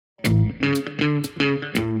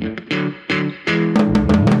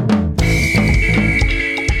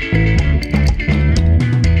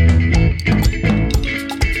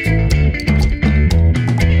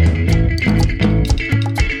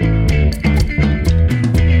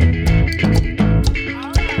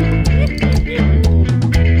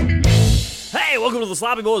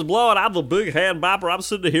Bobby Boys Blowout. I'm the Big Hand Bopper. I'm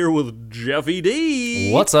sitting here with Jeffy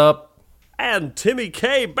D. What's up? And Timmy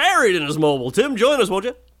K buried in his mobile. Tim, join us, won't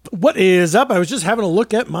you? What is up? I was just having a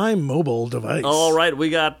look at my mobile device. All right, we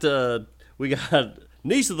got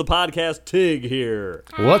niece of the podcast, Tig, here.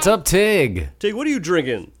 What's up, Tig? Tig, what are you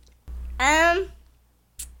drinking?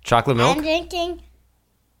 Chocolate milk? I'm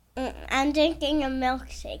drinking a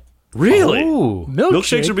milkshake. Really? Ooh.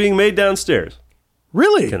 Milkshakes are being made downstairs.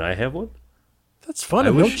 Really? Can I have one? That's fun.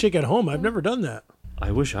 A milkshake at home. I've never done that. I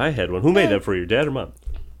wish I had one. Who made that for you, Dad or Mom?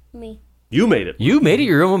 Me. You made it. You made it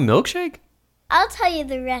your own milkshake? I'll tell you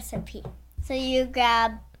the recipe. So you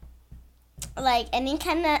grab like any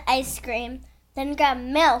kind of ice cream, then grab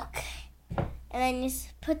milk, and then you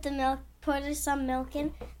put some milk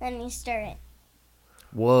in, then you stir it.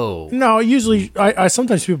 Whoa. No, usually, I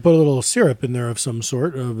sometimes people put a little syrup in there of some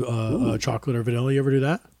sort, of chocolate or vanilla. You ever do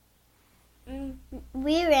that?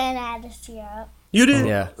 We ran out of syrup. You did?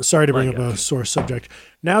 Yeah. Sorry to bring up a sore subject.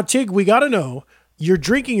 Now, Tig, we got to know, you're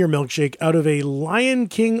drinking your milkshake out of a Lion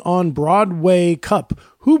King on Broadway cup.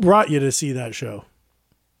 Who brought you to see that show?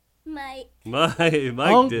 Mike. Mike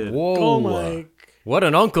did. Whoa. Oh, Mike. What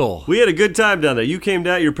an uncle. We had a good time down there. You came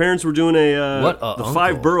down. Your parents were doing the uncle.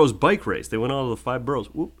 Five Boroughs bike race. They went all to the Five Boroughs.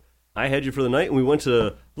 Whoop. I had you for the night, and we went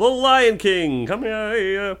to the Lion King. Come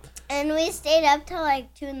here. And we stayed up till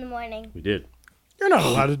like 2 a.m. We did. You're not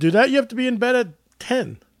allowed to do that. You have to be in bed at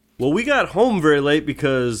 10. Well, we got home very late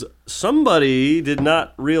because somebody did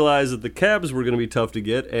not realize that the cabs were going to be tough to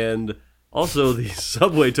get, and also the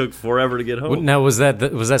subway took forever to get home. Now, was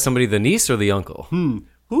that somebody, the niece or the uncle? Who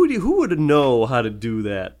would know how to do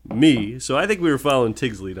that? Me. So I think we were following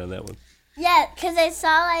Tig's lead on that one. Yeah, because I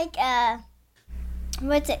saw like,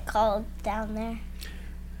 what's it called down there?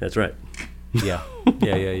 That's right. Yeah.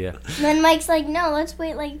 Yeah. And then Mike's like, no, let's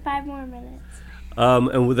wait like 5 more minutes.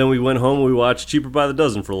 And then we went home and we watched Cheaper by the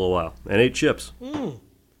Dozen for a little while and ate chips.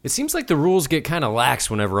 It seems like the rules get kind of lax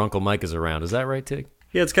whenever Uncle Mike is around. Is that right, Tig?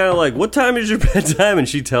 Yeah, it's kind of like, what time is your bedtime? And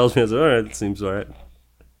she tells me, I said, all right, that seems all right.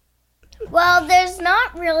 Well, there's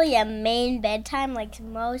not really a main bedtime like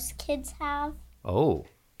most kids have. Oh.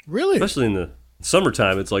 Really? Especially in the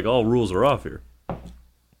summertime, it's like all rules are off here.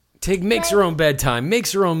 Tig makes her own bedtime,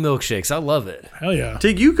 makes her own milkshakes. I love it. Hell yeah.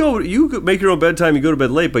 Tig, you make your own bedtime, you go to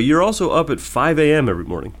bed late, but you're also up at 5 a.m. every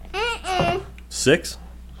morning. 6?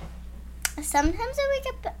 Sometimes I wake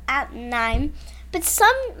up at 9, but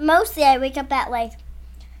mostly I wake up at like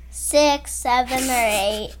 6, 7,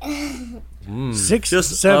 or 8. 6,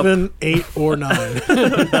 Just 7, 8, or 9. 9.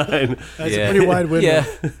 That's a pretty wide window. Yeah.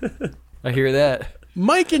 I hear that.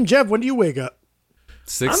 Mike and Jeff, when do you wake up?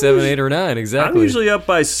 6, 7, 8, or 9, exactly. I'm usually up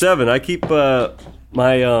by 7. I keep my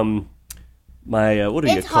what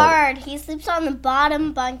do you It's call hard. He sleeps on the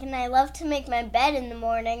bottom bunk, and I love to make my bed in the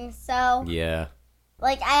morning, so Yeah.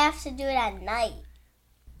 like I have to do it at night.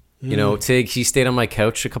 You know, Tig, he stayed on my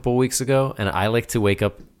couch a couple weeks ago, and I like to wake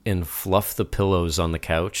up and fluff the pillows on the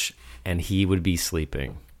couch, and he would be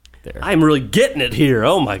sleeping there. I'm really getting it here.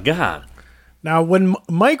 Oh my God. Now, when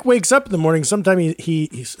Mike wakes up in the morning, sometimes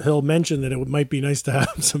he'll mention that it might be nice to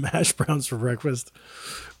have some hash browns for breakfast.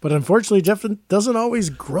 But unfortunately, Jeff doesn't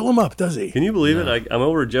always grill them up, does he? Can you believe it? I'm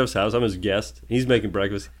over at Jeff's house. I'm his guest. He's making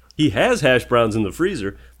breakfast. He has hash browns in the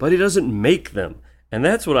freezer, but he doesn't make them. And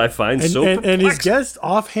that's what I find so perplexing. And his guest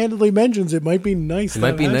offhandedly mentions it might be nice It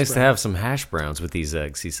might be nice to have some hash browns with these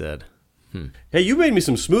eggs, he said. Hey, you made me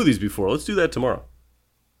some smoothies before. Let's do that tomorrow.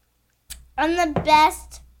 I'm the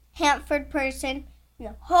best Hanford person in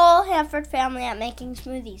the whole Hanford family at making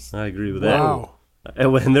smoothies. I agree with that. Wow.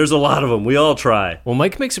 And there's a lot of them. We all try. Well,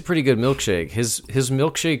 Mike makes a pretty good milkshake. His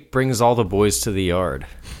milkshake brings all the boys to the yard.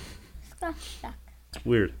 It's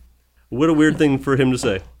weird. What a weird thing for him to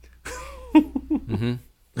say. When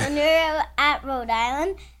we were at Rhode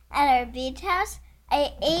Island at our beach house,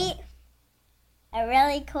 I ate a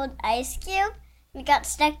really cold ice cube and it got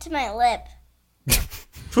stuck to my lip.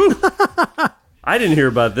 I didn't hear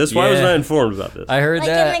about this. Why Yeah. wasn't I informed about this? I heard Like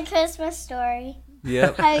that. in the Christmas story.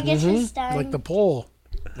 Yep. How you get your stung. Like the pole.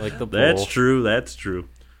 Like the That's bowl. true. That's true.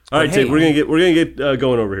 All right, hey- Tig, we're gonna get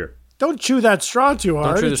going over here. Don't chew that straw too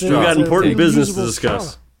hard. chew the It's straw. We got it's a important business to reusable discuss.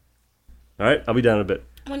 straw. All right, I'll be down in a bit.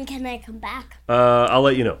 When can I come back? I'll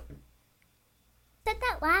let you know. I said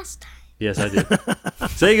that last time. Yes, I did.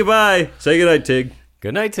 Say goodbye. Say goodnight, Tig.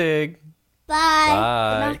 Good night, Tig. Bye.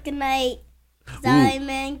 Bye. Not good night.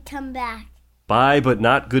 Simon, come back. Bye, but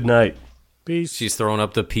not good night. Peace. She's throwing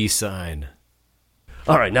up the peace sign.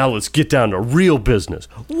 All right, now let's get down to real business.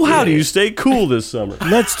 How do you stay cool this summer?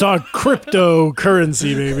 Let's talk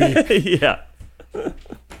cryptocurrency, baby. Yeah.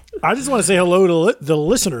 I just want to say hello to the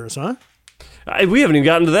listeners, huh? We haven't even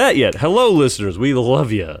gotten to that yet. Hello, listeners. We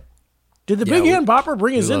love you. Did the Big Hand Popper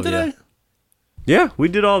bring us in love today? ya. Yeah, we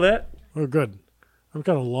did all that. Oh, good. I'm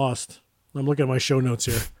kind of lost. I'm looking at my show notes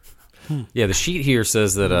here. Yeah, the sheet here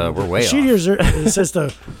says that we're way Sheet off. here it says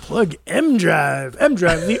to plug M Drive. M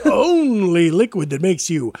Drive, the only liquid that makes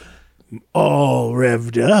you all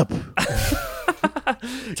revved up.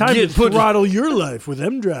 Time to throttle your life with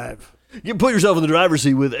M Drive. You put yourself in the driver's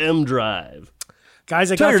seat with M Drive.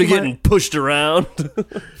 Guys, I got Tired of through getting pushed around.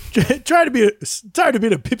 tired of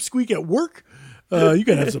being a pipsqueak at work. You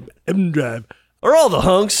gotta have some M Drive. Are all the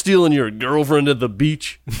hunks stealing your girlfriend at the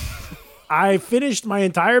beach? I finished my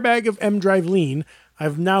entire bag of M Drive Lean.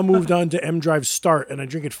 I've now moved on to M Drive Start, and I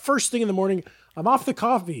drink it first thing in the morning. I'm off the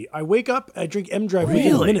coffee. I wake up, I drink M Drive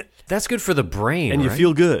within a minute. That's good for the brain, And you right?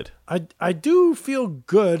 feel good. I do feel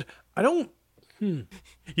good. I don't. You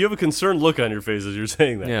have a concerned look on your face as you're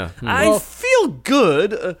saying that. Yeah. I feel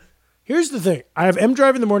good. Here's the thing. I have M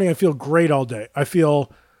Drive in the morning. I feel great all day. I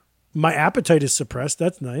feel my appetite is suppressed.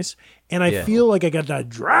 That's nice. And I feel like I got that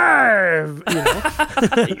drive. You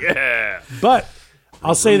know? Yeah. But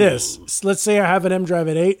I'll say this. Let's say I have an M Drive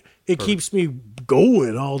at 8. It keeps me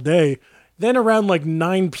going all day. Then around like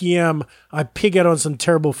 9 p.m., I pig out on some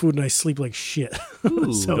terrible food and I sleep like shit.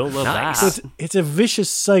 Ooh, don't love nice. that. So it's a vicious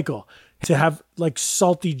cycle to have like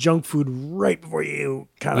salty junk food right before you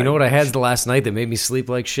kind of. You know what I had last night that made me sleep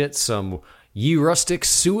like shit? Some Ye Rustic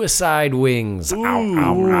suicide wings. Ow,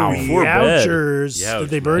 ow, ow. Before bed. Youchers. Youch, Did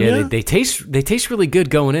they burn Yeah, you? they taste really good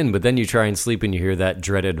going in, but then you try and sleep and you hear that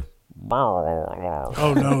dreaded.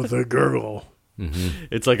 Oh no, the gurgle.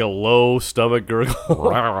 It's like a low stomach gurgle.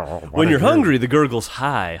 When you're hungry, the gurgle's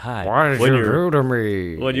high. When you're to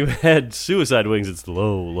me? when you had suicide wings, it's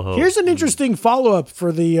low. Here's an interesting follow up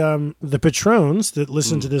for the patrons that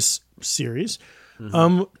listen to this series.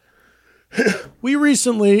 We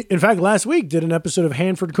recently, in fact, last week, did an episode of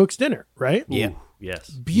Hanford Cooks Dinner, right? Yeah. Yes.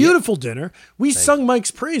 Beautiful dinner. We sung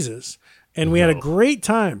Mike's praises, and we had a great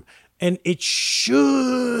time. And it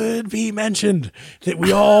should be mentioned that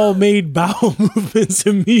we all made bowel movements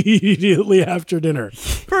immediately after dinner.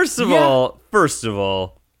 First of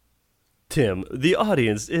all, Tim, the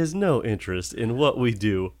audience has no interest in what we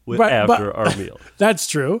do after our meal. That's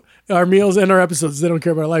true. Our meals and our episodes, they don't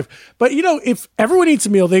care about our life. But, you know, if everyone eats a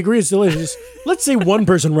meal, they agree it's delicious. Let's say one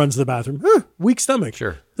person runs to the bathroom. Weak stomach.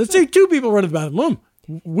 Sure. Let's say two people run to the bathroom.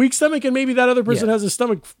 Weak stomach, and maybe that other person has a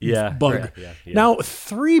stomach bug. Yeah. Now,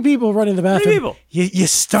 three people run in the bathroom. people. You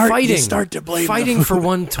start to blame Fighting them. for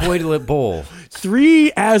one toilet bowl.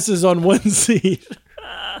 Three asses on one seat.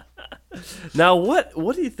 Now, what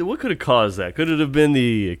do you what could have caused that? Could it have been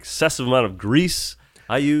the excessive amount of grease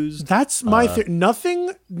I used? That's my thing.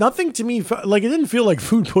 Nothing to me, like it didn't feel like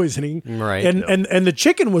food poisoning. Right. And the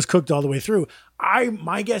chicken was cooked all the way through.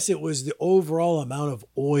 My guess it was the overall amount of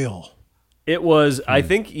oil. It was. I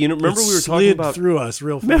think remember we were talking slid about. through us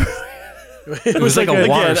real fast. It was like a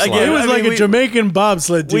water slide. It was like a Jamaican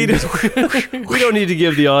bobsled team. We don't need to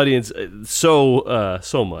give the audience so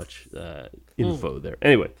much info there.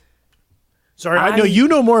 Anyway. Sorry, I know you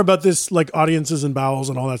know more about this, like audiences and bowels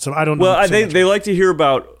and all that stuff. I don't know. Well, so much. they like to hear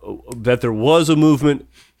about that there was a movement.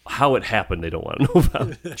 How it happened, they don't want to know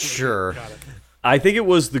about. Sure. I think it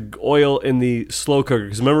was the oil in the slow cooker.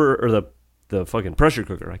 Because remember, or the fucking pressure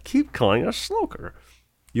cooker. I keep calling it a slow cooker.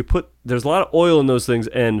 There's a lot of oil in those things,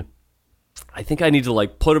 and I think I need to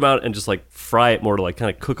like put them out and just like fry it more to like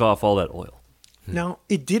kind of cook off all that oil. Now,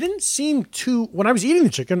 it didn't seem too. When I was eating the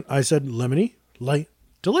chicken, I said lemony, light,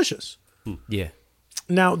 delicious. Yeah.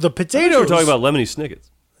 Now the I potatoes. thought we're talking about lemony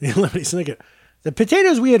snickets. lemony snicket. The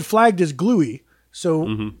potatoes we had flagged as gluey,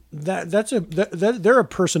 so they're a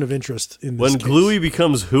person of interest in this. When case. gluey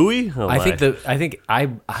becomes hooey, oh I my. think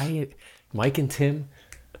Mike and Tim,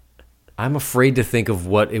 I'm afraid to think of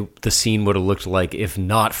what the scene would have looked like if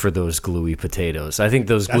not for those gluey potatoes. I think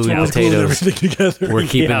those That's gluey what was gluing potatoes everything together. were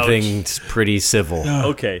keeping Ouch. things pretty civil.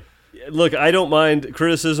 Okay. Look, I don't mind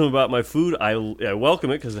criticism about my food. I welcome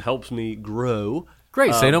it because it helps me grow.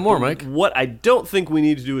 Great, say no more, Mike. What I don't think we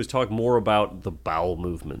need to do is talk more about the bowel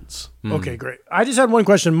movements. Okay, great. I just had one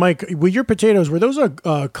question, Mike. With your potatoes, were those a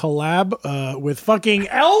collab with fucking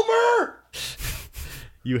Elmer?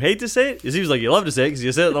 You hate to say it? It seems like you love to say it because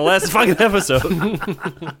you said it in the last fucking episode.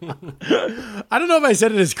 I don't know if I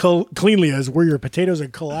said it as cleanly as were your potatoes a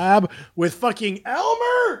collab with fucking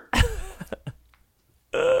Elmer?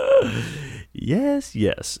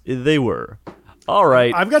 Yes, they were. All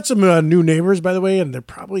right. I've got some new neighbors, by the way, and they're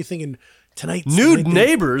probably thinking tonight's Nude night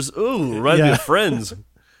neighbors. Ooh, right Yeah. with friends.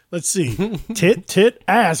 Let's see. Tit,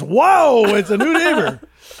 ass. Whoa, it's a new neighbor.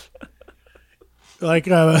 like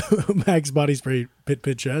Max body spray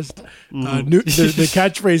pit chest. The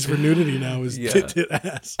catchphrase for nudity now is tit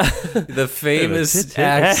ass. The famous tit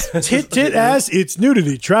ass. Tit ass. It's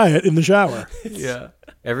nudity. Try it in the shower. Yeah.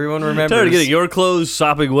 Everyone remembers. Tired of getting your clothes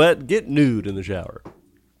sopping wet? Get nude in the shower.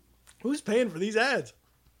 Who's paying for these ads?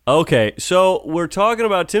 Okay, so we're talking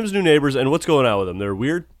about Tim's new neighbors and what's going on with them. They're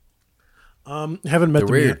weird? Haven't met They're them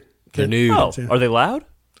weird. yet. They're nude. Oh, are they loud?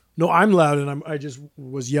 No, I'm loud and I just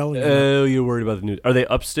was yelling. Oh, you're worried about the nude. Are they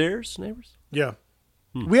upstairs neighbors? Yeah.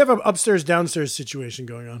 We have an upstairs downstairs situation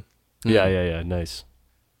going on. Yeah. Nice.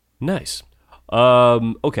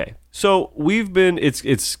 Okay, so we've been.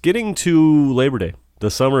 It's getting to Labor Day. The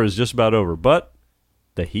summer is just about over, but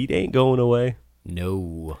the heat ain't going away.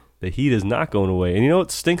 No. The heat is not going away, and you know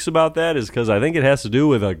what stinks about that is because I think it has to do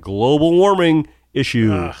with a global warming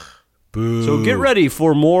issue. Boo. So get ready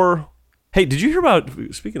for more. Hey, did you hear about?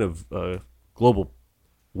 Speaking of global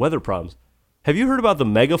weather problems, have you heard about the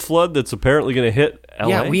mega flood that's apparently going to hit LA?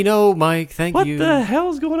 Yeah, we know, Mike. Thank What you. the hell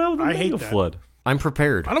is going on with the I hate mega that. flood? I'm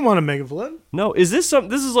prepared. I don't want a mega flood. No, is this some?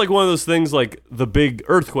 This is like one of those things, like the big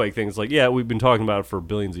earthquake things. Like, yeah, we've been talking about it for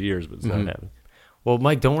billions of years, but it's not happening. Well,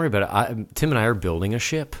 Mike, don't worry about it. Tim and I are building a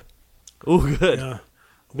ship, Oh, good. Yeah.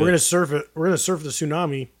 We're gonna surf it. We're gonna surf the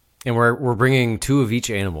tsunami. and we're bringing 2 of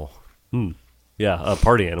each animal. Yeah,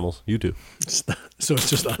 party animals. You too. So it's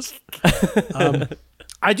just us.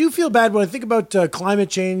 I do feel bad when I think about climate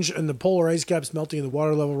change and the polar ice caps melting and the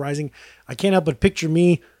water level rising. I can't help but picture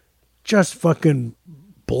me just fucking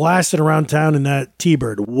blasting around town in that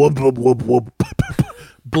T-Bird. Whoop, whoop, whoop, whoop.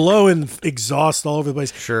 Blowing exhaust all over the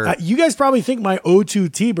place. Sure. You guys probably think my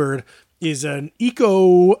O2 T-Bird is an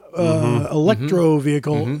eco electro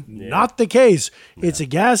vehicle. Not the case. It's a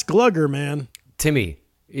gas glugger, man. Timmy,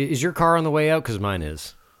 is your car on the way out? Because mine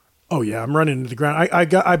is. Oh yeah, I'm running into the ground.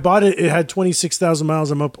 I bought it. It had 26,000 miles.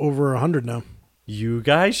 I'm up over 100 now. You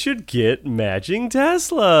guys should get matching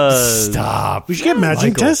Teslas. Stop. We should get matching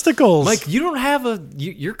Michael. testicles. Mike, you don't have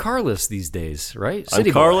you're carless these days, right? I'm City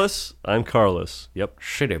boy. carless. I'm carless. Yep.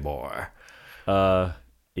 Shitty boy.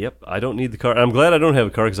 Yep. I don't need the car. I'm glad I don't have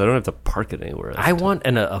a car because I don't have to park it anywhere. I want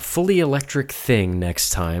a fully electric thing next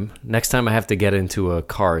time. Next time I have to get into a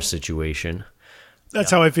car situation. That's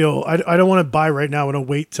how I feel. I don't want to buy right now. I want to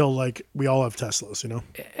wait till like we all have Teslas, you know?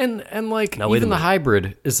 And like Now, wait a even the minute.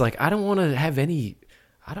 hybrid is like I don't want to have any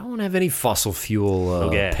fossil fuel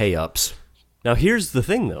Okay. pay ups. Now, here's the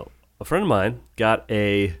thing, though. A friend of mine got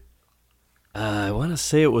a, I want to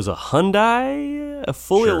say it was a Hyundai, a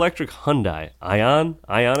fully Sure. electric Hyundai,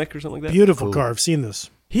 Ionic or something like that. Beautiful car. I've seen this.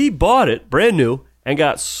 He bought it brand new and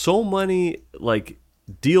got so many like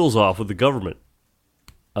deals off with the government.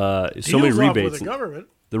 So many Deals off rebates, with the government.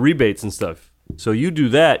 the rebates and stuff. So you do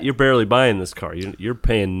that, you're barely buying this car. You're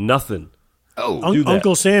paying nothing do that.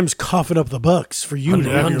 Uncle Sam's coughing up the bucks for you to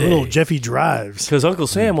have your Hyundai. little Jeffy drives. because Uncle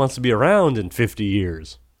Sam wants to be around in 50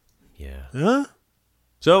 years. Yeah. Huh?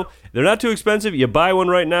 So they're not too expensive. You buy one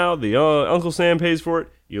right now. The Uncle Sam pays for it.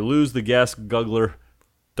 You lose the gas guggler,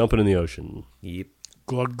 dump it in the ocean. Yep.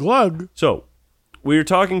 Glug glug. So we are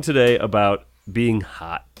talking today about being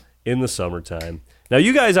hot in the summertime. Now,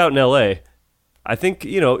 you guys out in LA, I think,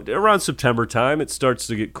 around September time, it starts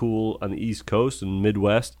to get cool on the East Coast and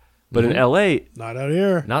Midwest. But in LA, Not out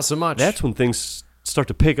here. Not so much. that's when things start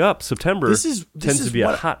to pick up. September This tends is to be a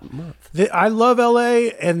what- hot month. I love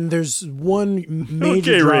LA, and there's one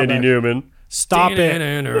major Okay, drawback. Randy Newman. Stop it.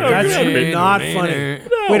 That's Randy not funny.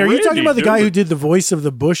 Wait, are you talking about the guy who did the voice of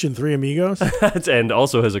the Bush in Three Amigos? And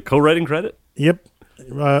also has a co-writing credit. Yep.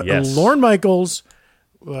 Yes. Lorne Michaels,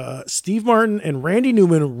 Steve Martin, and Randy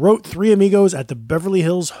Newman wrote Three Amigos at the Beverly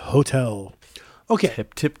Hills Hotel. Okay.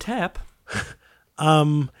 Tip, tip, tap.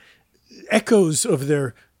 Echoes of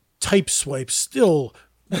their type swipes still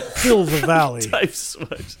fill the valley. Type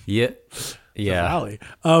swipes. Yeah. Yeah. Valley.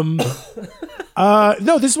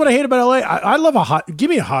 No, this is what I hate about LA. I love give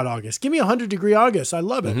me a hot August. Give me 100-degree August. I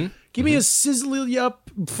love it. Give me a sizzle up,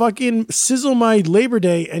 fucking sizzle my Labor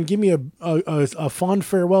Day and give me a fond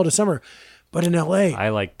farewell to summer. But in LA, I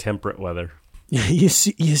like temperate weather. you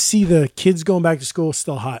see the kids going back to school,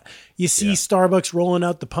 still hot. You see Starbucks rolling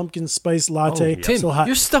out the pumpkin spice latte, Tim, still hot.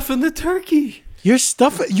 you're stuffing the turkey. You're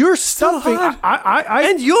stuffing. hot. I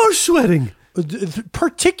And you're sweating.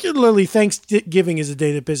 particularly Thanksgiving is a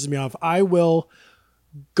day that pisses me off. I will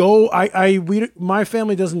go. My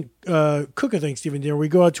family doesn't cook a Thanksgiving dinner. We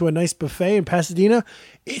go out to a nice buffet in Pasadena.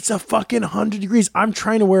 It's a fucking 100 degrees. I'm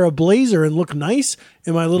trying to wear a blazer and look nice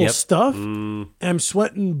in my little stuff. And I'm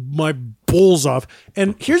sweating my balls off.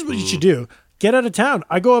 And here's what you should do. Get out of town.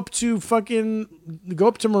 I go up to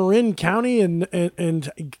Marin County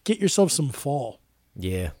and get yourself some fall.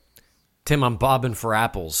 Yeah. Tim, I'm bobbing for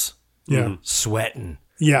apples, Yeah. sweating.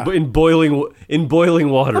 Yeah. But in boiling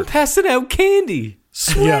water. I'm passing out candy,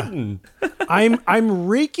 sweating. I'm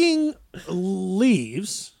raking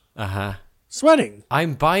leaves, sweating.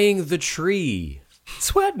 I'm buying the tree,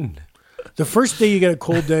 sweating. The first day you get a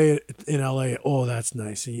cold day in LA, oh, that's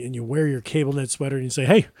nice. And you wear your cable knit sweater and you say,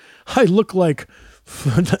 hey, I look like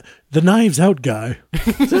the Knives Out guy.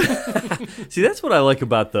 See, that's what I like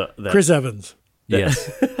about that. Chris Evans. Yes.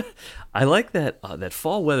 I like that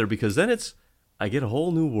fall weather because then I get a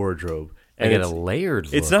whole new wardrobe. I get a layered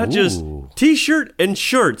look. It's not just T-shirt and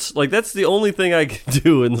shirts. Like, that's the only thing I can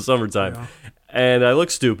do in the summertime. Yeah. And I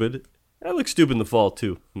look stupid. I look stupid in the fall,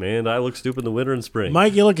 too. Man, I look stupid in the winter and spring.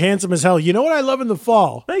 Mike, you look handsome as hell. You know what I love in the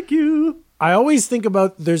fall? Thank you. I always think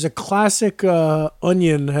about, there's a classic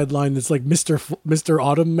Onion headline that's like Mr.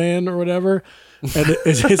 Autumn Man or whatever. And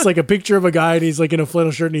it's like a picture of a guy and he's like in a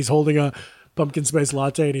flannel shirt and he's holding a pumpkin spice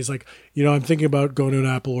latte and he's like, I'm thinking about going to an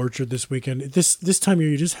apple orchard this weekend. This time of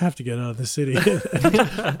year, you just have to get out of the city.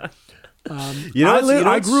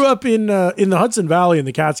 I grew up in the Hudson Valley in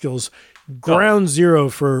the Catskills. Ground zero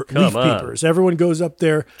for leaf peepers. Everyone goes up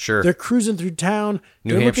there. Sure. They're cruising through town.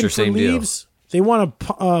 New They're Hampshire, looking for same leaves. Deal. They want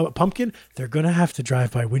a pumpkin. They're going to have to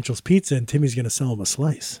drive by Winchell's Pizza, and Timmy's going to sell them a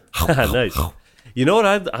slice. Nice. You know what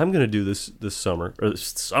I'm going to do this summer?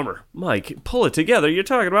 Mike, pull it together. You're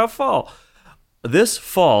talking about fall. This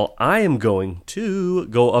fall, I am going to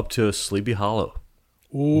go up to Sleepy Hollow.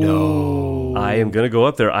 Ooh. No. I am going to go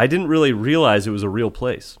up there. I didn't really realize it was a real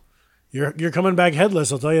place. You're coming back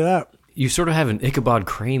headless, I'll tell you that. You sort of have an Ichabod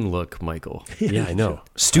Crane look, Michael. Yeah, I know.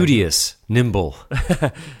 Studious, nimble.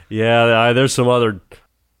 Yeah, there's some other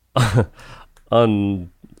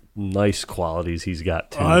unnice qualities he's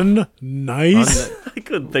got, too. Unnice? I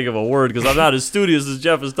couldn't think of a word because I'm not as studious as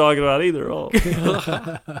Jeff is talking about either. Oh.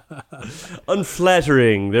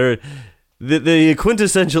 Unflattering. The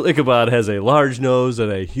quintessential Ichabod has a large nose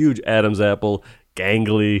and a huge Adam's apple.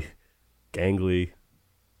 Gangly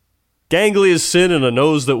as sin and a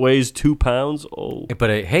nose that weighs 2 pounds. Oh, But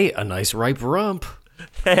a nice ripe rump.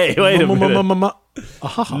 Hey, wait a minute.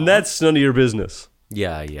 That's none of your business.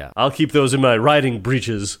 Yeah. I'll keep those in my riding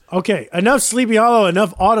breeches. Okay, enough Sleepy Hollow,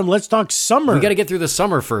 enough autumn. Let's talk summer. We got to get through the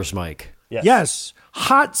summer first, Mike. Yes.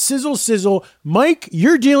 Hot sizzle. Mike,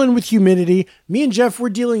 you're dealing with humidity. Me and Jeff, we're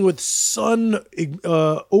dealing with sun,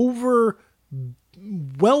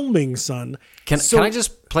 overwhelming sun. Can I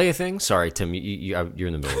just play a thing? Sorry, Tim, you're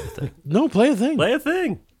in the middle of the thing. No, play a thing. Play a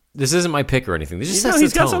thing. This isn't my pick or anything. This just sets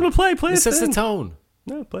He's the got tone. something to play. Play This a sets thing. the tone.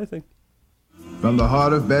 No, play a thing. From the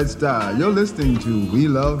heart of Bed-Stuy, you're listening to We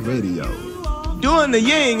Love Radio. Doing the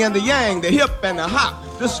yin and the yang, the hip and the hop,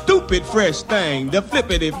 the stupid fresh thing, the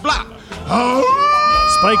flippity flop.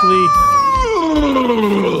 Spike Lee.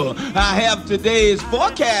 I have today's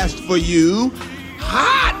forecast for you.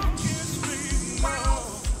 Hot.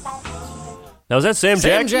 Now, is that Sam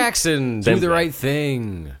Jackson, do the right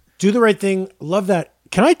thing. Do the right thing. Love that.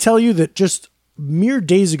 Can I tell you that just mere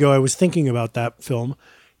days ago I was thinking about that film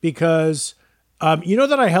because you know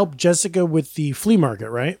that I helped Jessica with the flea market,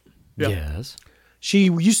 right? Yeah. Yes. She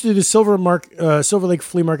used to do the Silver Lake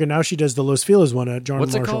Flea Market. Now she does the Los Feliz one at John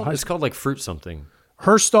What's Marshall it called? High It's School. called like fruit something.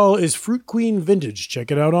 Her stall is Fruit Queen Vintage.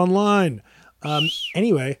 Check it out online.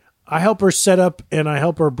 Anyway, I help her set up and I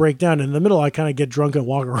help her break down. In the middle, I kind of get drunk and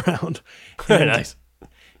walk around. Very nice.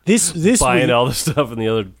 This Buying week, all the stuff in the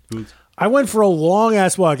other booths. I went for a long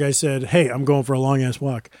ass walk. I said, "Hey, I'm going for a long ass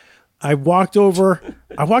walk." I walked over.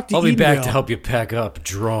 I walked to I'll be back Edendale. to help you pack up,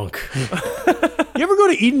 drunk. You ever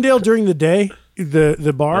go to Edendale during the day?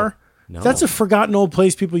 The bar? No. That's a forgotten old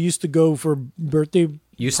place people used to go for birthday.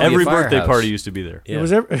 Used to be Every a birthday firehouse. party used to be there. Yeah. It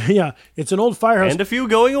was it's an old firehouse. And a few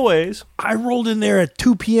going aways. I rolled in there at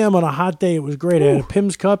 2 p.m. on a hot day. It was great. I had a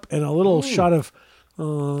Pim's cup and a little shot of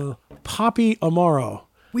Poppy Amaro.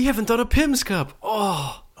 We haven't done a Pim's Cup.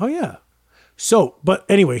 Oh. Oh, yeah. So, but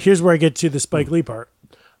anyway, here's where I get to the Spike Lee part.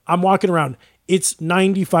 I'm walking around. It's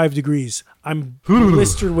 95 degrees. I'm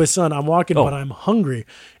blistered with sun. I'm walking, but I'm hungry.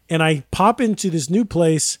 And I pop into this new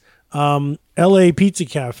place, LA Pizza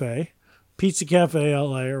Cafe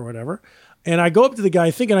LA or whatever. And I go up to the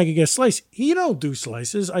guy thinking I could get a slice. He don't do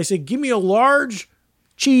slices. I said, give me a large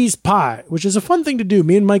cheese pie, which is a fun thing to do.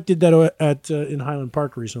 Me and Mike did that in Highland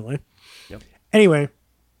Park recently. Yep. Anyway.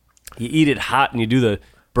 You eat it hot and you do the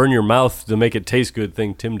burn your mouth to make it taste good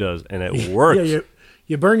thing Tim does, and it works. Yeah,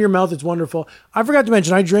 you burn your mouth. It's wonderful. I forgot to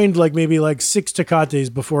mention, I drained maybe 6 Tecates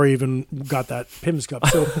before I even got that Pim's cup.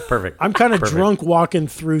 So Perfect. I'm kind of drunk walking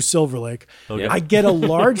through Silver Lake. Okay. I get a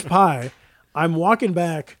large pie. I'm walking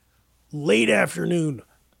back late afternoon,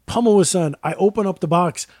 pummel with sun. I open up the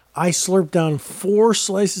box. I slurped down 4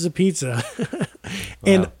 slices of pizza.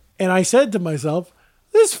 and I said to myself,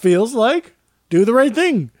 this feels like do the right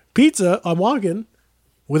thing. Pizza, I'm walking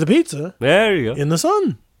with a pizza There you go. in the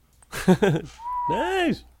sun.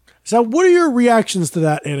 Nice. So what are your reactions to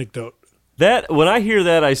that anecdote? That when I hear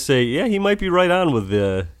that, I say, yeah, he might be right on with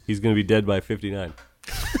he's going to be dead by 59.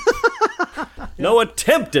 No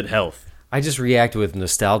attempt at health. I just react with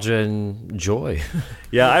nostalgia and joy.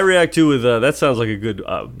 Yeah, I react too with that sounds like a good.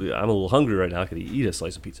 I'm a little hungry right now. I could eat a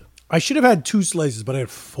slice of pizza. I should have had 2 slices, but I had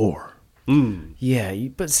 4. Yeah,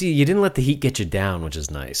 but see, you didn't let the heat get you down, which is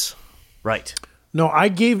nice. Right. No, I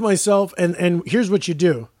gave myself, and here's what you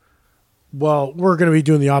do. Well, we're going to be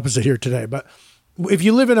doing the opposite here today, but if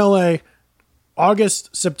you live in LA,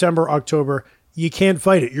 August, September, October, you can't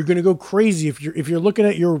fight it. You're going to go crazy if you're looking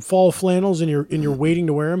at your fall flannels and you're waiting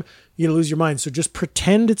to wear them. You're going to lose your mind. So just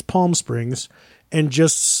pretend it's Palm Springs and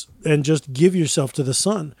just give yourself to the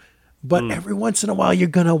sun. But every once in a while, you're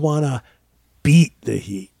going to want to beat the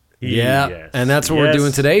heat. Yeah, Yes. and that's what we're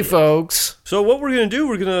doing today, folks. So what we're going to do,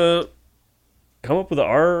 we're going to come up with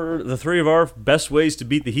the 3 of our best ways to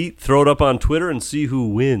beat the heat, throw it up on Twitter, and see who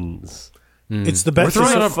wins. It's the We're best.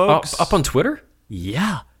 throwing it up, folks. up on Twitter?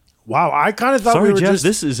 Yeah. Wow, I kind of thought Sorry, we were Jeff, just.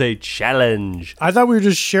 this is a challenge. I thought we were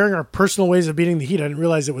just sharing our personal ways of beating the heat. I didn't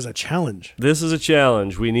realize it was a challenge. This is a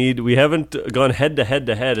challenge. We haven't gone head to head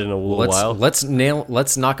in a little while. Let's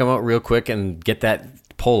knock them out real quick and get that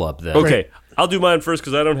poll up then. Okay, I'll do mine first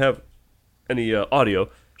because I don't have any audio.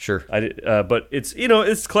 Sure. But it's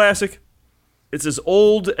it's classic. It's as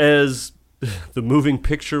old as the moving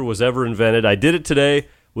picture was ever invented. I did it today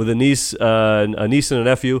with a niece and a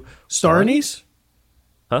nephew. Star anise?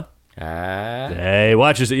 Huh? Hey,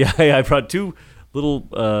 watch this. Yeah, I brought 2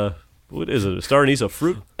 little. What is it? A star anise, a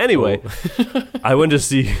fruit. Anyway, I went to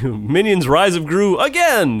see Minions: Rise of Gru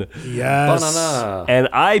again. Yes. Banana. And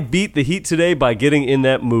I beat the heat today by getting in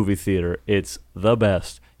that movie theater. It's the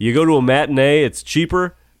best. You go to a matinee, it's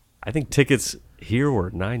cheaper. I think tickets here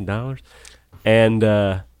were $9. And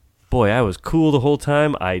boy, I was cool the whole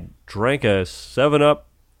time. I drank a 7-Up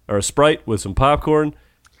or a Sprite with some popcorn.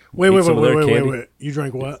 Wait. Ate some of their candy. You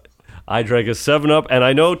drank what? I drank a 7-Up, and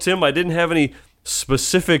I know, Tim, I didn't have any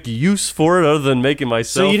specific use for it other than making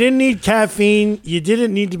myself. So you didn't need caffeine. You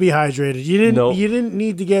didn't need to be hydrated. You didn't. Nope. You didn't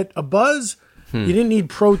need to get a buzz. You didn't need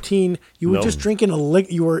protein. You were No. just drinking a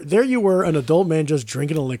liquid. You were an adult man just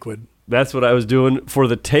drinking a liquid. That's what I was doing for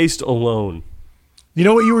the taste alone. You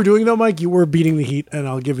know what you were doing though, Mike? You were beating the heat, and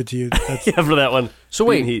I'll give it to you. That's, Yeah, for that one. So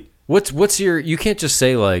wait, Heat. what's your? You can't just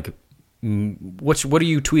say like, what are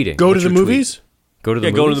you tweeting? go to What's the your tweet? movies. Go to the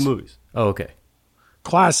Yeah, movies. go to the movies. Oh, okay,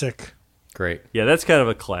 Classic. great. Yeah, that's kind of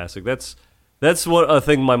a classic. That's what a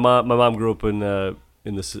thing. My mom grew up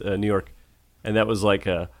in this New York, and that was like,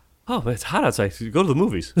 oh, it's hot outside. Go to the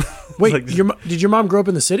movies. Wait, Like- did your mom grow up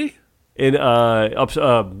in the city? in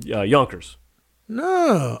Yonkers.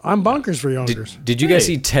 No, I'm bonkers for Yonkers. Did you guys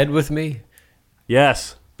Hey. see Ted with me?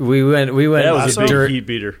 Yes, We went. that was a big dur- heat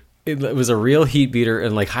beater. It was a real heat beater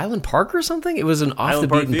in like Highland Park or something. It was an off Highland the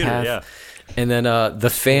Park beaten Theater, path. yeah. And then the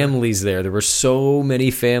families there. There were so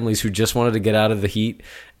many families who just wanted to get out of the heat,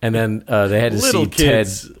 and then they had to Little see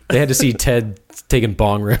kids. Ted. They had to see Ted taking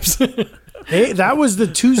bong rips Hey, that was the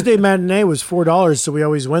Tuesday matinee was $4, so we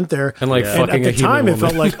always went there. and like Yeah. And fucking at a the human time, it woman.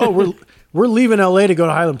 felt like, oh, we're leaving LA to go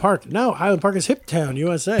to Highland Park. No, Highland Park is Hip Town,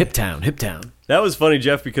 USA. Hip Town. That was funny,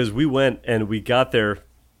 Jeff, because we went and we got there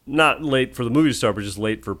not late for the movie to start, but just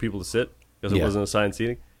late for people to sit because it Yeah. wasn't assigned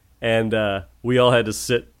seating, and we all had to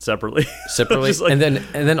sit separately. Separately, Just like- and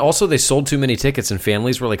then also they sold too many tickets, and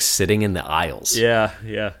families were like sitting in the aisles. yeah,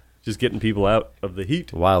 just getting people out of the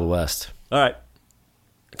heat. Wild West. All right.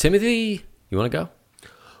 Timothy, you want to go?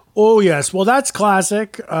 Oh, yes. Well, that's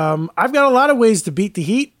classic. I've got a lot of ways to beat the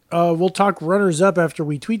heat. We'll talk runners up after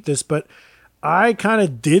we tweet this, but I kind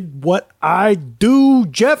of did what I do.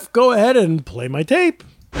 Jeff, go ahead and play my tape.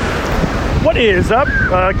 What is up?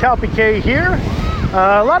 Cal PK here.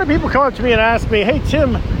 A lot of people come up to me and ask me, hey,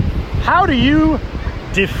 Tim, how do you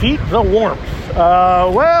defeat the warmth?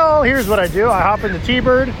 Well, here's what I do. I hop in the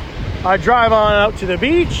T-Bird. I drive on out to the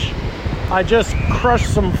beach. I just crush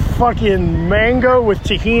some fucking mango with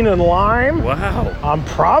tahini and lime. Wow. I'm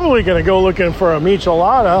probably going to go looking for a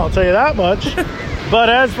michelada, I'll tell you that much. But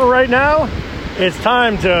as for right now, it's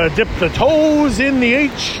time to dip the toes in the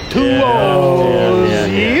H2O. Yeah.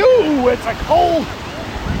 Ew, it's a cold.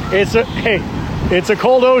 It's a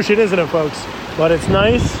cold ocean, isn't it, folks? But it's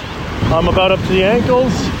nice. I'm about up to the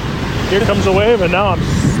ankles. Here comes a wave, and now I'm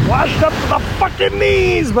splashed up to the fucking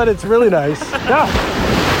knees. But it's really nice. Now,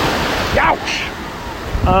 ouch.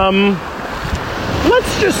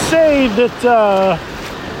 Let's just say that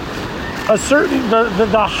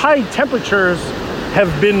the high temperatures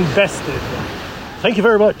have been bested. Thank you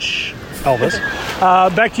very much, Elvis.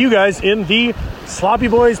 Back to you guys in the Sloppy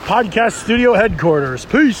Boys podcast studio headquarters.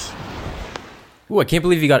 Peace. Ooh, I can't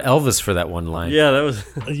believe you got Elvis for that one line. Yeah, that was.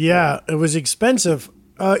 Yeah, it was expensive.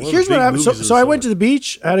 Here's big what happened. movies of So the I went to the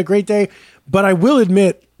beach. I had a great day. But I will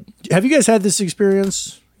admit, have you guys had this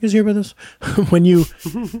experience? You guys hear about this? When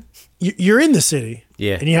you're in the city,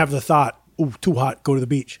 Yeah. and you have the thought, "Ooh, too hot, go to the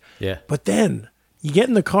beach." Yeah. But then you get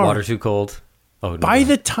in the car. Water too cold. Oh, no. By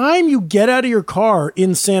the time you get out of your car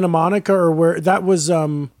in Santa Monica or where that was,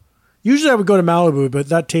 usually I would go to Malibu, but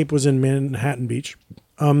that tape was in Manhattan Beach.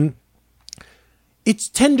 It's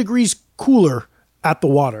 10 degrees cooler at the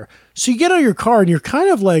water. So you get out of your car and you're kind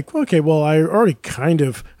of like, okay, well, I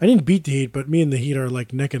didn't beat the heat, but me and the heat are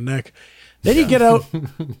like neck and neck. Then you get out,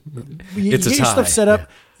 you It's a get your tie. stuff set up.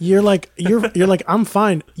 You're like, I'm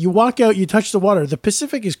fine. You walk out, you touch the water. The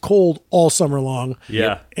Pacific is cold all summer long.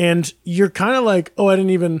 Yeah. And you're kind of like, oh, I'm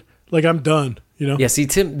done, you know? Yeah, see,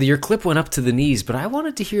 Tim, your clip went up to the knees, but I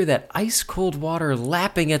wanted to hear that ice cold water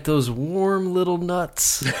lapping at those warm little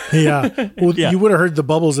nuts. Yeah. Well, you would have heard the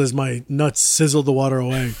bubbles as my nuts sizzled the water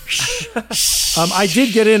away. I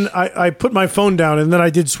did get in. I put my phone down and then I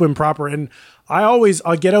did swim proper. And I'll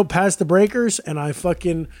get out past the breakers and I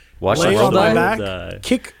fucking Watch lay the on my world back, die.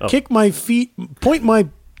 kick my feet, point my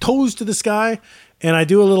toes to the sky, and I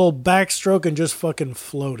do a little backstroke and just fucking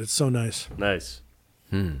float. It's so nice. Nice.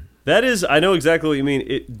 That is, I know exactly what you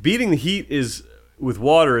mean. Beating the heat is with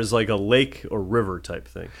water is like a lake or river type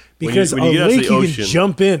thing. Because when a you get out to lake, the you ocean, can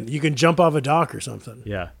jump in. You can jump off a dock or something.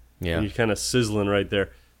 Yeah. Yeah. And you're kind of sizzling right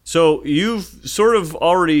there. So you've sort of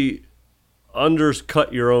already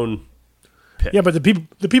undercut your own pick. Yeah, but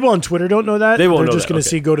the people on Twitter don't know that. They won't They're know just that, going to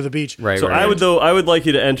okay. see go to the beach. Right, So right. I would like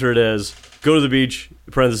you to enter it as go to the beach,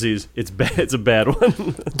 parentheses, it's bad, it's a bad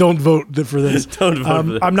one. Don't vote for this. Don't vote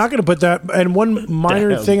for this. I'm not going to put that. And one minor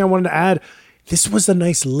Damn. thing I wanted to add. This was a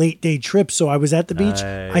nice late day trip. So I was at the beach.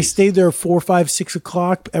 Nice. I stayed there 4, 5, 6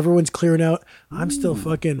 o'clock. Everyone's clearing out. I'm still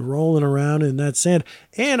fucking rolling around in that sand.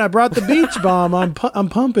 And I brought the beach bomb. I'm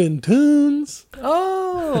pumping tunes.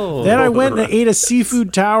 Oh. Then I went and ate a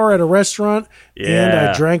seafood tower at a restaurant. And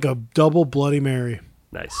Yeah. I drank a double Bloody Mary.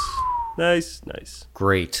 Nice. Nice.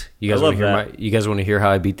 Great. You guys I want love to hear that. you guys want to hear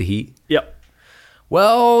how I beat the heat? Yep.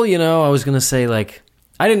 Well, I was going to say, like,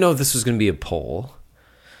 I didn't know if this was going to be a poll,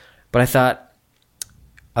 but I thought,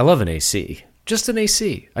 I love an AC. Just an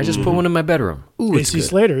AC. I just put one in my bedroom. Ooh, it's AC good.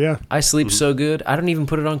 Slater, yeah. I sleep so good. I don't even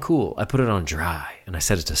put it on cool. I put it on dry, and I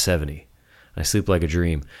set it to 70. I sleep like a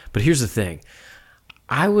dream. But here's the thing.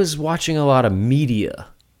 I was watching a lot of media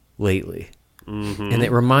lately, and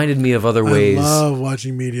it reminded me of other ways. I love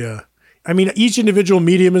watching media. I mean, each individual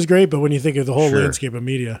medium is great, but when you think of the whole Sure. landscape of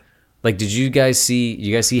media. Like, did you guys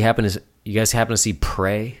happen to see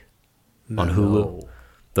Prey on Hulu?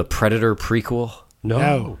 The Predator prequel?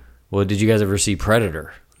 No. Well, did you guys ever see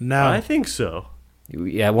Predator? No. I think so.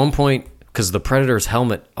 Yeah, at one point, because the Predator's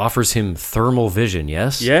helmet offers him thermal vision,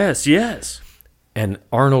 yes? Yes. And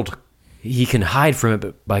Arnold, he can hide from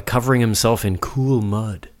it by covering himself in cool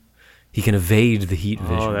mud. He can evade the heat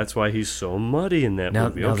vision. Oh, that's why he's so muddy in that Now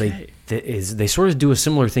movie. Okay. they sort of do a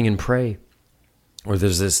similar thing in Prey, where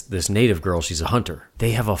there's this native girl, she's a hunter.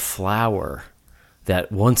 They have a flower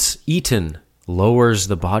that once eaten lowers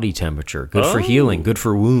the body temperature. Good for healing, good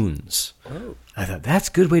for wounds. I thought, that's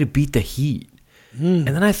a good way to beat the heat. And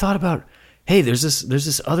then I thought about, hey, there's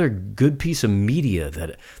this other good piece of media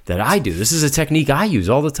that I do. This is a technique I use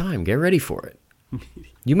all the time. Get ready for it.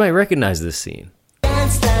 You might recognize this scene.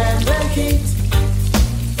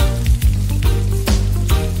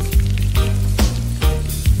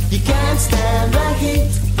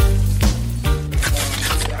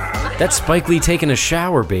 That's Spike Lee taking a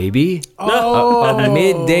shower, baby. A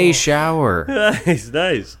midday shower.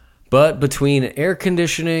 Nice. But between air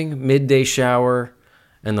conditioning, midday shower,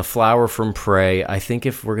 and the flower from Prey, I think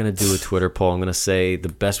if we're going to do a Twitter poll, I'm going to say the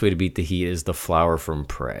best way to beat the heat is the flower from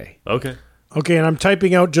Prey. Okay. Okay, and I'm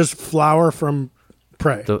typing out just flower from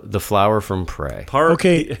Prey. The flower from Prey.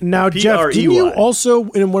 Okay, now Jeff, didn't you also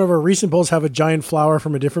in one of our recent polls have a giant flower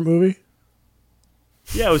from a different movie?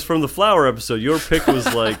 Yeah, it was from the flower episode. Your pick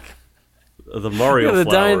was like the Mario Yeah,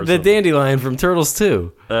 flower. the dandelion from Turtles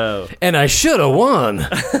 2. Oh. And I should have won.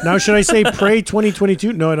 Now, should I say Prey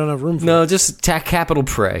 2022? No, I don't have room for No, it. just capital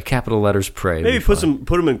Prey. Capital letters Prey. Maybe put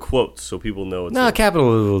them in quotes so people know it's. No, capital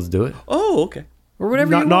will do it. Oh, okay. Or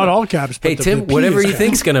whatever you want. Not all caps. But Hey, the Tim, P whatever is you caps.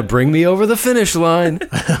 think's going to bring me over the finish line.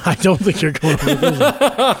 I don't think you're going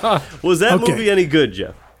to. Was that Okay. movie any good,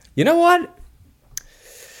 Jeff? You know what?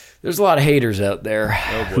 There's a lot of haters out there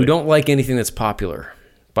boy. who don't like anything that's popular.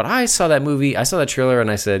 But I saw that movie, I saw that trailer, and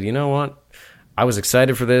I said, you know what? I was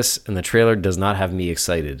excited for this, and the trailer does not have me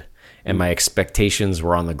excited. And my expectations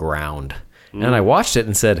were on the ground. And I watched it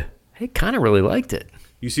and said, hey, kind of really liked it.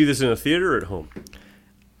 You see this in a theater or at home?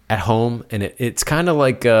 At home, and it's kind of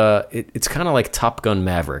like it's kind of like Top Gun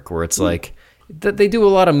Maverick, where it's like they do a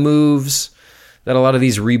lot of moves that a lot of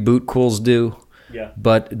these reboot cools do,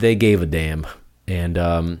 but they gave a damn. And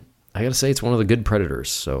I gotta say, it's one of the good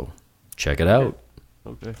Predators, so check it out.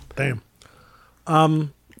 Okay. Damn.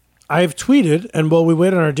 I've tweeted, and while we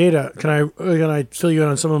wait on our data, can I fill you in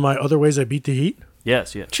on some of my other ways I beat the heat?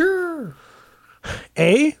 Yes, yeah. Sure.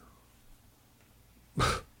 A,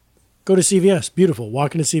 go to CVS. Beautiful.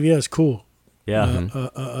 Walk into CVS. Cool. Yeah.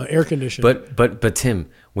 Air conditioned. But Tim,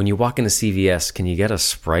 when you walk into CVS, can you get a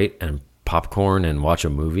Sprite and popcorn and watch a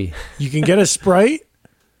movie? You can get a Sprite.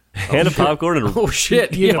 And a popcorn and a Oh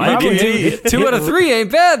shit! You Yeah, can probably DVD. 2 out of 3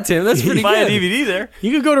 ain't bad, Tim. That's pretty buy a good. DVD there.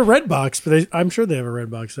 You could go to Redbox, but I'm sure they have a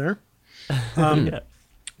Redbox there. Yeah.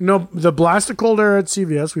 No, the Blast of Cold Air at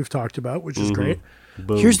CVS we've talked about, which is great.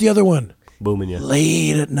 Boom. Here's the other one. Booming you.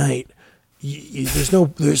 Late at night, there's no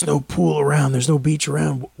pool around, there's no beach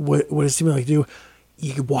around. What does it seem like to do?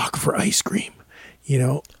 You could walk for ice cream,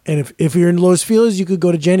 And if you're in Los Feliz, you could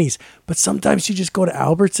go to Jenny's. But sometimes you just go to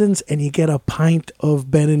Albertsons and you get a pint of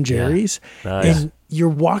Ben and Jerry's, Nice. and you're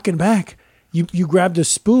walking back. You grabbed a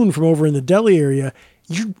spoon from over in the deli area.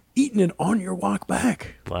 You're eating it on your walk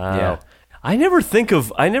back. Wow. Yeah. I never think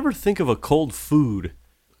of a cold food.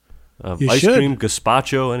 You Ice should. cream,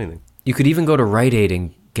 gazpacho, anything. You could even go to Rite Aid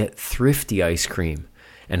and get Thrifty ice cream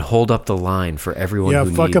and hold up the line for everyone Yeah,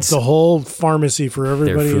 who fuck up needs the whole pharmacy for their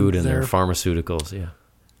everybody. food in and their there. pharmaceuticals. Yeah.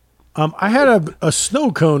 I had a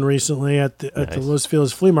snow cone recently at the Nice. Los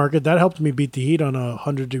Feliz flea market. That helped me beat the heat on a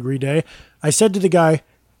 100-degree day. I said to the guy,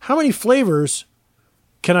 "How many flavors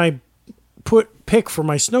can I pick for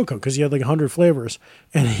my snow cone?" Because he had like 100 flavors,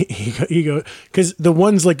 and he goes, because the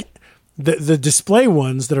ones like the display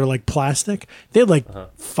ones that are like plastic, they had like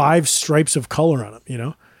 5 stripes of color on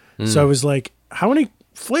them. So I was like, "How many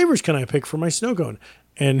flavors can I pick for my snow cone?"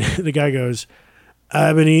 And the guy goes,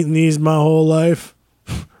 "I've been eating these my whole life.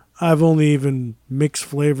 I've only even mixed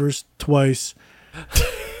flavors twice."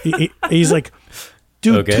 He's like,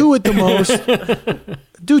 "Do Okay. 2 at the most.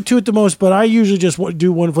 Do 2 at the most, but I usually just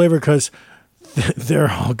do 1 flavor because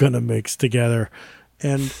they're all gonna mix together."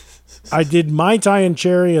 And I did Mai Tai and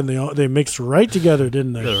cherry, and they mixed right together,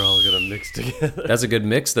 didn't they? They're all gonna mix together. That's a good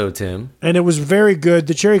mix, though, Tim. And it was very good.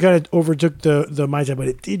 The cherry kind of overtook the Mai Tai, but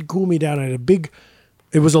it did cool me down. I had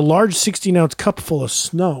it was a large 16-ounce cup full of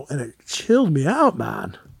snow, and it chilled me out,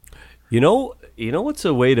 man. You know what's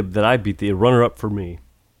a way that I beat the runner-up for me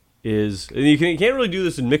is, and you can't really do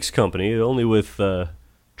this in mixed company, only with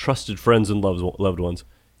trusted friends and loved ones.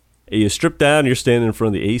 You strip down, you're standing in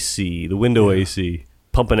front of the AC, the window AC,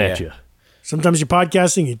 pumping at Yeah. you. Sometimes you're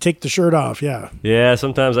podcasting, you take the shirt off. Yeah. Yeah,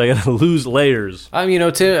 sometimes I gotta lose layers.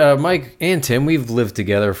 Tim, Mike and Tim, we've lived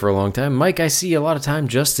together for a long time. Mike, I see a lot of time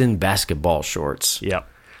just in basketball shorts. Yeah.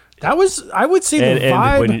 That was, I would say, the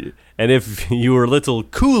vibe. And if you were a little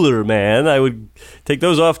cooler, man, I would take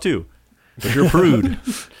those off too. If you're a prude.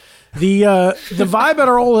 The vibe at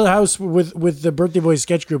our old house with the Birthday Boys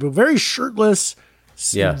sketch group, a very shirtless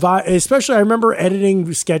Yeah. vibe. Especially, I remember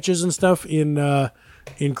editing sketches and stuff in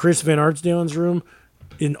Chris Van Artsdalen's room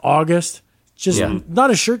in August. Just Yeah. not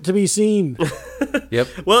a shirt to be seen. Yep.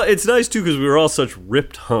 Well, it's nice too because we were all such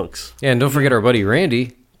ripped hunks. Yeah, and don't forget our buddy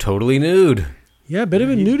Randy, totally nude. Yeah, a bit of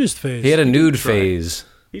a nudist phase. He had a nude phase.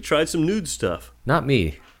 He tried some nude stuff. Not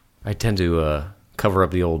me. I tend to cover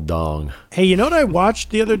up the old dong. Hey, you know what I watched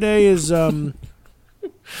the other day is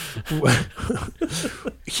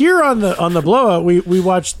here on the Blowout we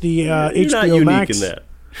watched the You're HBO not unique Max. in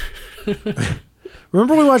that.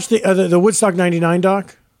 Remember we watched the Woodstock '99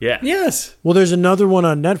 doc? Yeah. Yes. Well, there's another one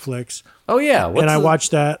on Netflix, Oh yeah. and I watched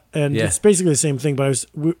that, and Yeah. it's basically the same thing. But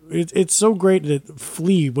it's so great that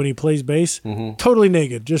Flea, when he plays bass, Mm-hmm. totally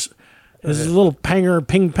naked, just there's a little panger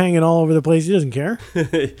ping-panging all over the place. He doesn't care.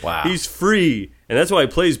 Wow. He's free, and that's why he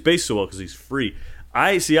plays bass so well because he's free.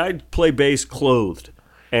 I play bass clothed,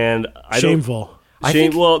 and I Shameful.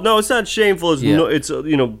 don't. Well, no, it's not shameful. It's Yeah. it's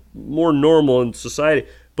more normal in society.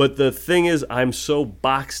 But the thing is, I'm so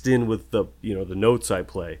boxed in with the the notes I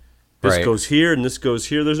play. This Right. goes here and this goes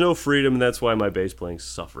here. There's no freedom, and that's why my bass playing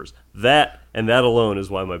suffers. That and that alone is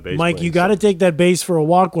why my bass. Mike, playing you got to take that bass for a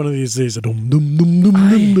walk one of these days. I will.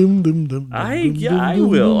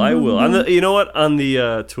 On the, you know what? On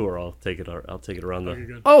the tour, I'll take it around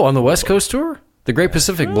the. Oh, on the West Coast tour, the Great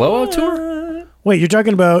Pacific Blowout tour. Wait, you're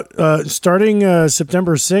talking about starting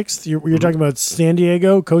September 6th? You're talking about San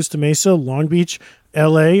Diego, Costa Mesa, Long Beach,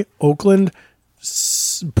 L.A., Oakland,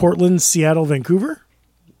 Portland, Seattle, Vancouver.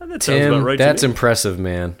 That sounds about Tim, right that's to me. impressive,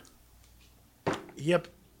 man. Yep.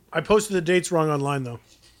 I posted the dates wrong online, though.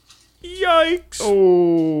 Yikes.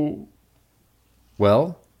 Oh.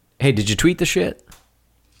 Well, hey, did you tweet the shit?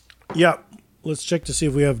 Yep. Let's check to see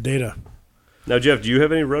if we have data. Now, Jeff, do you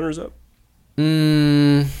have any runners-up?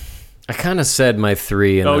 I kind of said my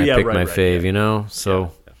 3 and then I picked my fave, you know?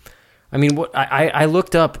 So, I mean, what I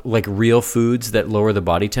looked up like real foods that lower the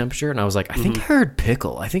body temperature, and I was like, I think I heard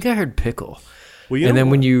pickle. Well, And then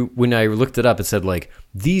when I looked it up, it said like,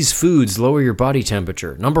 these foods lower your body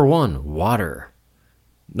temperature. Number 1, water.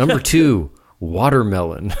 Number 2,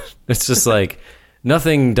 watermelon. It's just like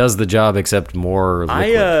nothing does the job except more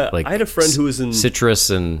liquid. I had a friend who was in citrus,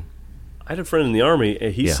 and I had a friend in the Army,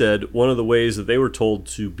 and he said one of the ways that they were told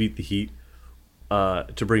to beat the heat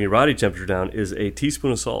to bring your body temperature down is a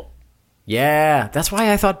teaspoon of salt. yeah, that's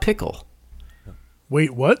why I thought pickle.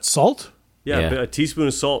 Wait, what? Salt? Yeah, Yeah. a teaspoon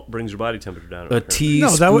of salt brings your body temperature down. A No,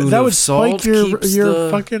 teaspoon that of would salt spike your keeps your the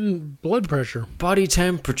fucking blood pressure. body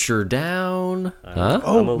temperature down. Huh? gonna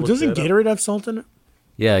Oh, look doesn't that up. Gatorade have salt in it?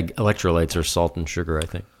 Yeah, electrolytes are salt and sugar, I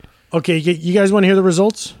think. Okay, you guys want to hear the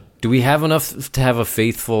results? Do we have enough to have a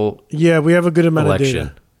faithful Yeah, we have a good amount election?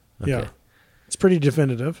 of data. Yeah, it's pretty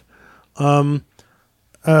definitive. Here's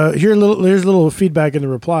a little feedback in the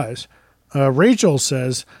replies. Rachel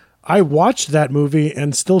says, "I watched that movie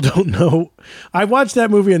and still don't know. I watched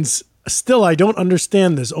that movie and still I don't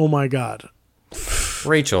understand this. Oh my god."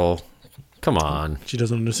 Rachel, come on. She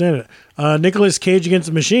doesn't understand it. Nicolas Cage Against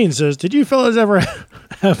the Machine says, "Did you fellas ever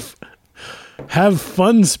have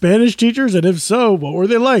fun Spanish teachers? And if so, what were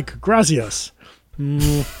they like? Gracias."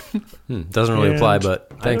 Doesn't really apply,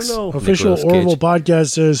 but thanks. I don't know. Official Nicolas Cage. Orville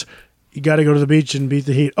podcast says, "You got to go to the beach and beat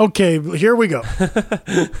the heat." Okay, here we go.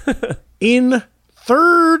 In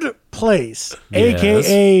third place, Yes.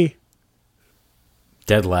 a.k.a.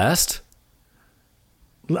 Dead last?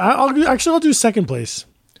 I'll do second place.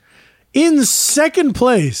 In second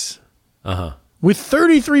place, Uh-huh. with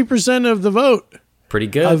 33% of the vote, Pretty a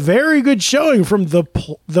good. very good showing from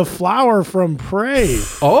the flower from Prey.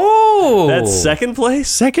 Oh! That's second place?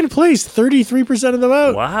 Second place, 33% of the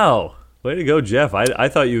vote. Wow. Way to go, Jeff. I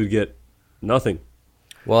thought you would get nothing.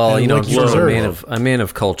 Well, And you know, like I'm you sort of deserve. a man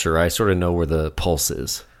of culture. I sort of know where the pulse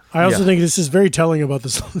is. I also think this is very telling about the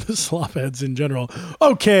slopheads in general.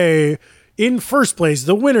 Okay, in first place,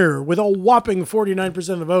 the winner with a whopping 49%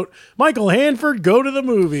 of the vote, Michael Hanford, Go to the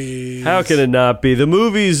Movies. How can it not be? The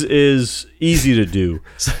movies is easy to do.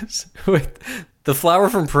 Wait, the flower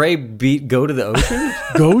from Prey beat Go to the Ocean?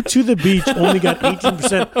 Go to the Beach only got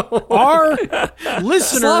 18%. Our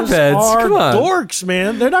listeners Slopheads, are come on. dorks,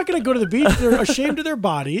 man. They're not going to go to the beach. They're ashamed of their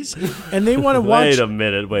bodies, and they want to watch Wait a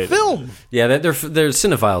minute. Wait. film. Yeah, they're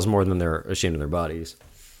cinephiles more than they're ashamed of their bodies.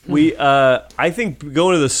 I think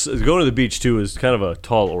going to the beach too is kind of a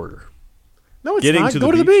tall order. No, it's Getting not. to Go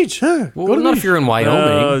the to the beach. Huh. Well, Go to the not beach. if you're in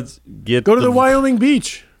Wyoming. Go to the Wyoming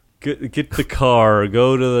beach. Get the car.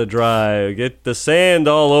 Go to the drive. Get the sand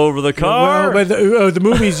all over the car. Well, but the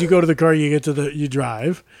movies, you go to the car, you get to you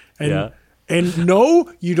drive, and Yeah. and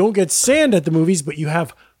no, you don't get sand at the movies, but you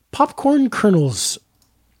have popcorn kernels.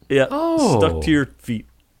 Yeah, Oh. stuck to your feet.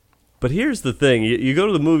 But here's the thing: you go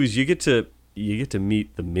to the movies, you get to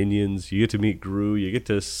meet the Minions, you get to meet Gru, you get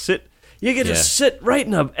to sit right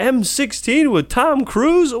in a M16 with Tom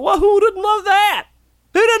Cruise. Well, who didn't love that?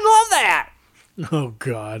 Who didn't love that? Oh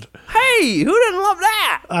God, Hey, who didn't love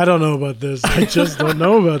that? I don't know about this. I just don't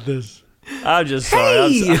know about this. I'm just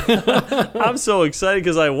sorry. I'm so excited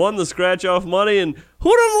because I won the scratch off money, and who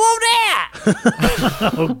didn't love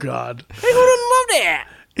that? Oh God, Hey, who didn't love that?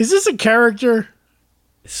 is this a character?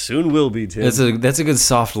 Soon will be, Tim. That's a good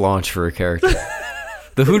soft launch for a character.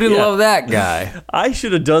 The who didn't love that guy? I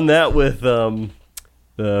should have done that with Zuby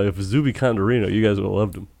Condorino. You guys would have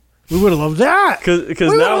loved him. We would have loved that.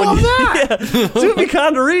 Because We now would when have you, loved that. yeah, Zuby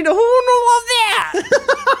Condorino, who wouldn't love that?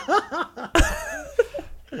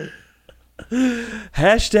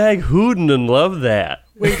 Hashtag who didn't love that?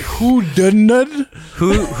 Wait, who didn't?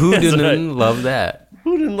 Who didn't right. love that?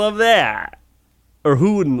 Who didn't love that? Or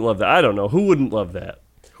who wouldn't love that? I don't know. Who wouldn't love that?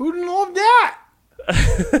 Who didn't love that?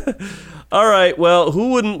 All right, well, who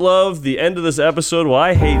wouldn't love the end of this episode? Well,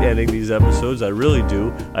 I hate ending these episodes. I really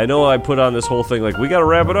do. I know I put on this whole thing like, we got to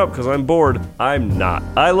wrap it up because I'm bored. I'm not.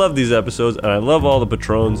 I love these episodes, and I love all the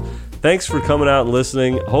patrons. Thanks for coming out and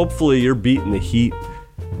listening. Hopefully you're beating the heat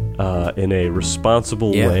in a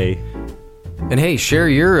responsible way. And hey, share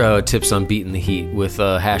your tips on beating the heat with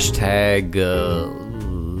hashtag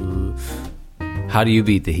how do you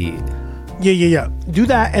beat the heat? Yeah. Do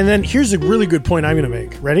that, and then here's a really good point I'm going to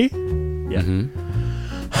make. Ready? Yeah.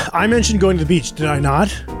 I mentioned going to the beach. Did I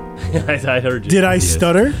not? I heard you. Did I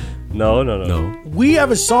stutter? No. We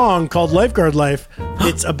have a song called Lifeguard Life.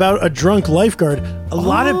 It's about a drunk lifeguard. A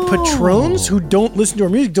lot of patrons who don't listen to our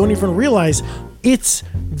music don't even realize it's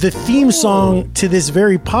the theme song to this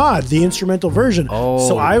very pod, the instrumental version.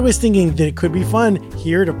 So I was thinking that it could be fun.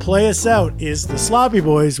 Here to play us out is the Sloppy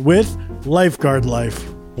Boys with Lifeguard Life.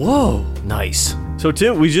 Whoa. Nice. So,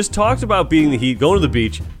 Tim, we just talked about being the heat, going to the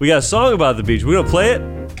beach. We got a song about the beach. We're going to play it.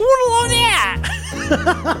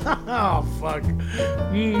 Oh, fuck.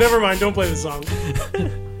 Never mind. Don't play the song. Who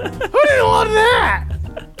didn't want that?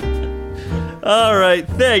 All right.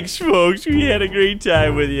 Thanks, folks. We had a great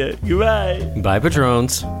time with you. Goodbye. Bye,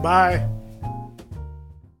 patrons. Bye.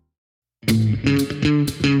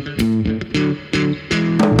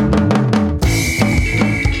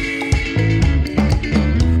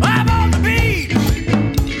 I'm on the beach.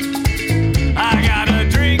 I got a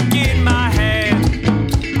drink in my hand.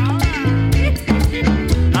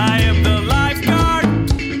 I am the lifeguard,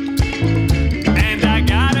 and I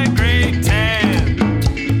got a great tan.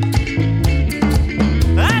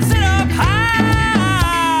 I sit up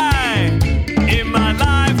high in my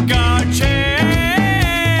lifeguard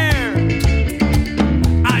chair.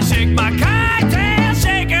 I shake my cocktail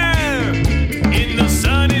shaker in the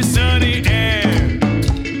sunny, sunny air.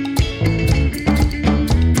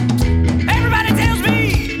 Everybody tells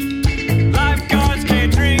me lifeguards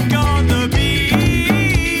can't drink on the beach.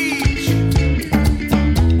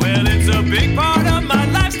 Well, it's a big part of my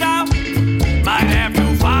lifestyle. Might have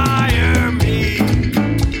to fire me.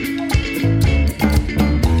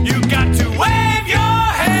 You got to wave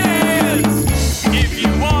your hands if you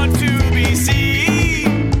want to be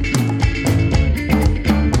seen.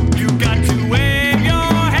 You got to wave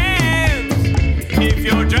your hands if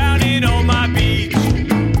you're drowning on my beach.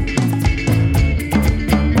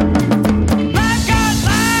 Lifeguard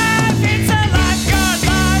life, it's a lifeguard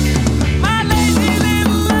life. My lazy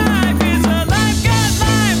little life is a lifeguard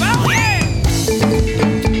life. Oh yeah!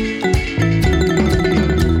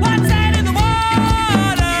 What's that in the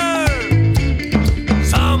water?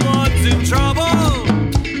 Someone's in trouble.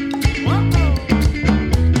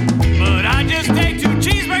 But I just take 2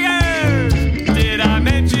 cheeseburgers. Did I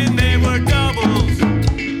mention they were doubles?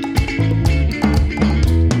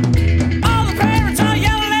 All the parents are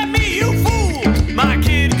yelling at me, you fool! My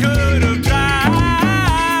kid could have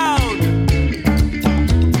drowned.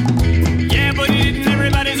 Yeah, but he didn't.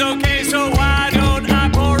 Everybody's okay, so why don't I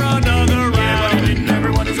pour another round? Yeah, but he didn't.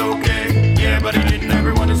 Everyone is okay. Yeah, but he didn't.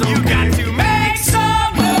 Everyone is okay. You got to make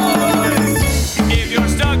some noise if you're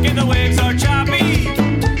stuck in the waves are choppy.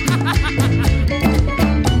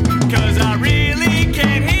 'Cause I really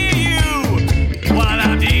can't hear you while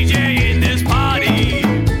I'm DJing this party.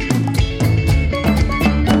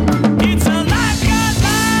 It's a lifeguard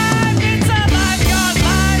life, it's a lifeguard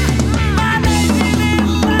life. My lazy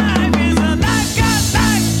little life is a lifeguard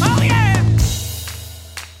life. Oh yeah!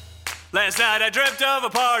 Last night I dreamt of a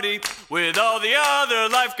party with all the other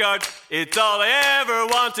lifeguards. It's all I ever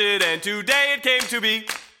wanted, and today it came to be.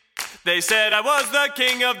 They said I was the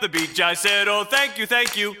king of the beach. I said, oh, thank you,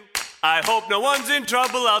 thank you. I hope no one's in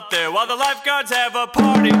trouble out there while the lifeguards have a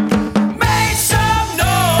party.